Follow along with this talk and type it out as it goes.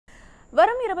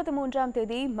வரும் 23ஆம்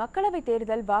தேதி மக்களவைத்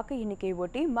தேர்தல் வாக்கு எண்ணிக்கையை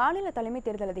ஒட்டி மாநில தலைமை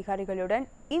தேர்தல் அதிகாரிகளுடன்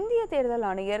இந்திய தேர்தல்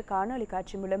ஆணையர் காணொலி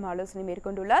காட்சி மூலம் ஆலோசனை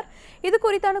மேற்கொண்டுள்ளார். இது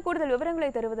குறித்தான கூடுதல் விவரங்களை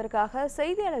தருவதற்காக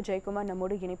செய்தியாளர் ஜெயக்குமார்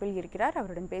நம்மோடு இணைப்பில் இருக்கிறார்.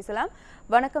 அவருடன் பேசலாம்.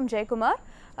 வணக்கம் ஜெயக்குமார்.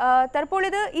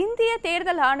 தற்பொழுது இந்திய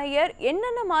தேர்தல் ஆணையர்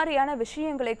என்னென்ன மாதிரியான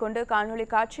விஷயங்களை கொண்டு காணொலி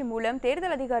காட்சி மூலம்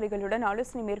தேர்தல் அதிகாரிகளுடன்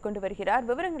ஆலோசனை மேற்கொண்டு வருகிறார்?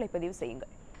 விவரங்களை பதிவு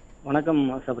செய்யுங்கள். வணக்கம்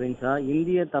சப்ரின்சா.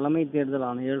 இந்திய தலைமை தேர்தல்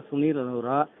ஆணையர் சுனில்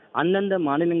அரோரா அந்தந்த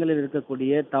மாநிலங்களில்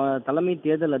இருக்கக்கூடிய தலைமை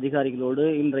தேர்தல் அதிகாரிகளோடு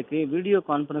இன்றைக்கு வீடியோ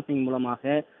கான்பரன்சிங்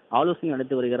மூலமாக ஆலோசனை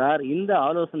நடத்தி வருகிறார். இந்த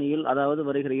ஆலோசனையில் அதாவது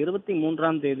வருகிற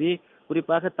 23ஆம் தேதி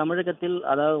குறிப்பாக தமிழகத்தில்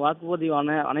அதாவது வாக்குப்பதிவான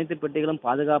அனைத்து பெட்டிகளும்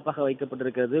பாதுகாப்பாக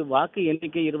வைக்கப்பட்டிருக்கிறது. வாக்கு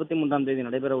எண்ணிக்கை 23ஆம் தேதி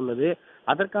நடைபெற உள்ளது.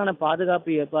 அதற்கான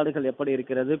பாதுகாப்பு ஏற்பாடுகள் எப்படி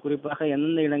இருக்கிறது, குறிப்பாக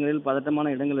எந்தெந்த இடங்களில்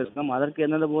பதட்டமான இடங்கள் இருக்கும், அதற்கு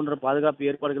எந்தெந்த போன்ற பாதுகாப்பு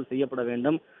ஏற்பாடுகள் செய்யப்பட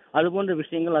வேண்டும், அதுபோன்ற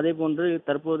விஷயங்கள். அதே போன்று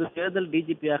தற்போது தேர்தல்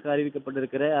டிஜிபியாக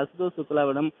அறிவிக்கப்பட்டிருக்கிற அசுதோஷ்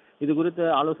சுக்லாவிடம் இது குறித்த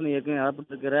ஆலோசனை ஏற்கனவே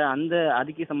நடப்பட்டிருக்கிற அந்த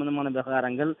அறிக்கை சம்பந்தமான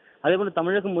விவகாரங்கள், அதேபோல்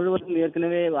தமிழகம் முழுவதும்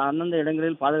ஏற்கனவே அந்தந்த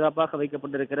இடங்களில் பாதுகாப்பாக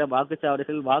வைக்கப்பட்டிருக்கிற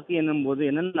வாக்குச்சாவடிகள் வாக்கு எண்ணும் போது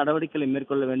என்னென்ன நடவடிக்கைகளை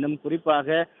மேற்கொள்ள வேண்டும்,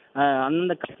 குறிப்பாக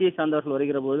அந்தந்த கட்சியை சார்ந்தவர்கள்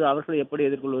வருகிற போது அவர்களை எப்படி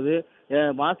எதிர்கொள்வது,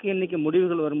 வாக்கு எண்ணிக்கை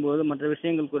முடிவுகள் வரும்போது மற்ற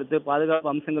விஷயங்கள் குறித்து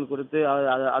பாதுகாப்பு அம்சங்கள் குறித்து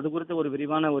அது குறித்து ஒரு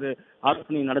விரிவான ஒரு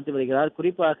ஆலோசனை நடத்தி வருகிறார்.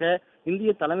 குறிப்பாக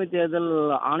இந்திய தலைமை தேர்தல்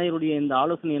ஆணையருடைய இந்த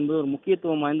ஆலோசனை என்பது ஒரு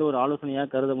முக்கியத்துவம் வாய்ந்த ஒரு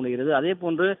ஆலோசனையாக கருத முடிகிறது. அதே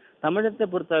போன்று தமிழகத்தை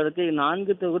பொறுத்தவரைக்கு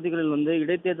 4 தொகுதிகளில்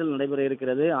இடைத்தேர்தல் நடைபெற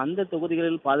இருக்கிறது. அந்த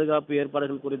தொகுதிகளில் பாதுகாப்பு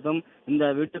ஏற்பாடுகள் குறித்தும்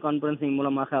இந்த வீடியோ கான்பரன்சிங்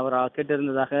மூலமாக அவர்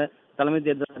கேட்டிருந்ததாக தலைமை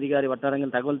தேர்தல் அதிகாரி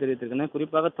வட்டாரங்கள் தகவல் தெரிவித்திருக்கின்றன.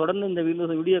 குறிப்பாக தொடர்ந்து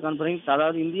இந்த வீடியோ கான்பரன்ஸ்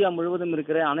அதாவது இந்தியா முழுவதும்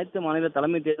இருக்கிற அனைத்து மாநில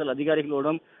தலைமை தேர்தல்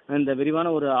அதிகாரிகளோடும் இந்த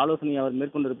விரிவான ஒரு ஆலோசனையை அவர்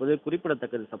மேற்கொண்டிருப்பது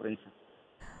குறிப்பிடத்தக்கது. சப்ரின்ஸ்,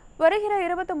 வருகிற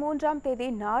 23ஆம் தேதி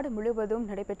நாடு முழுவதும்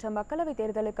நடைபெற்ற மக்களவைத்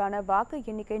தேர்தலுக்கான வாக்கு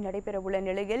எண்ணிக்கை நடைபெறவுள்ள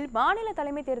நிலையில் மாநில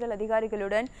தலைமை தேர்தல்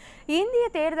அதிகாரிகளுடன் இந்திய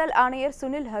தேர்தல் ஆணையர்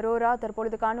சுனில் அரோரா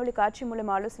தற்பொழுது காணொலி காட்சி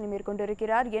மூலம் ஆலோசனை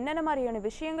மேற்கொண்டிருக்கிறார். என்னென்ன மாதிரியான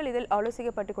விஷயங்கள் இதில்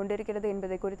ஆலோசிக்கப்பட்டுக் கொண்டிருக்கிறது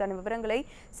என்பதை குறித்தான விவரங்களை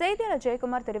செய்தியாளர்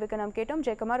ஜெயக்குமார் தெரிவிக்க நாம் கேட்டோம்.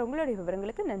 ஜெயக்குமார், உங்களுடைய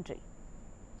விவரங்களுக்கு நன்றி.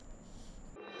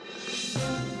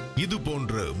 இது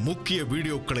போன்ற முக்கிய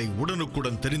வீடியோக்களை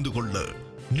உடனுக்குடன் தெரிந்து கொள்ள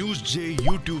NewsJ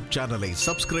யூடியூப் சேனலை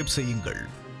சப்ஸ்கிரைப் செய்யுங்கள்.